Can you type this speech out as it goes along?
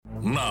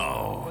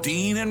Now,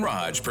 Dean and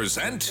Raj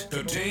present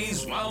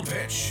today's Wild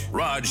Pitch.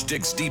 Raj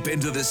digs deep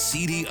into the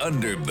seedy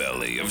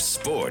underbelly of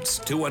sports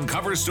to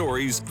uncover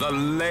stories the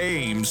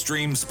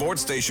lamestream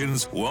sports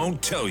stations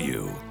won't tell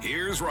you.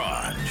 Here's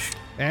Raj.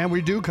 And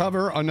we do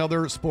cover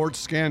another sports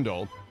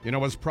scandal. You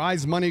know, as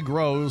prize money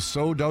grows,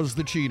 so does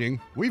the cheating.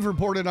 We've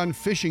reported on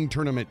fishing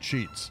tournament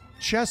cheats,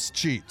 chess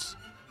cheats,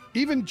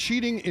 even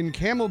cheating in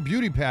camel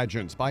beauty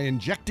pageants by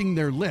injecting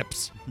their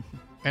lips.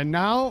 And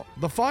now,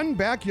 the fun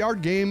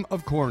backyard game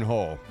of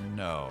cornhole.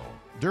 No.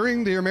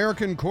 During the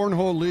American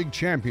Cornhole League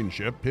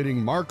Championship,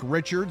 pitting Mark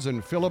Richards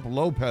and Philip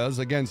Lopez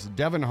against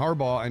Devin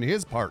Harbaugh and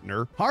his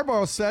partner,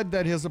 Harbaugh said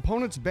that his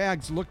opponent's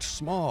bags looked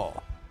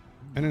small.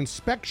 An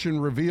inspection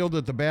revealed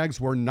that the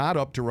bags were not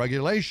up to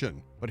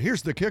regulation. But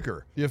here's the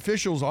kicker. The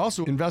officials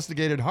also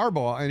investigated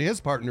Harbaugh and his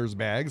partner's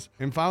bags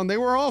and found they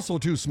were also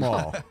too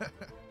small.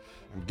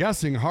 I'm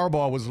guessing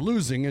Harbaugh was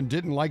losing and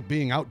didn't like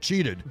being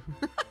out-cheated.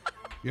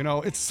 You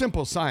know, it's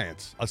simple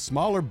science. A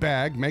smaller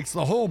bag makes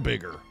the hole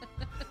bigger.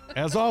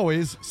 As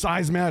always,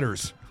 size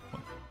matters.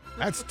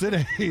 That's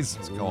today's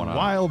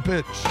Wild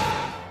Pitch.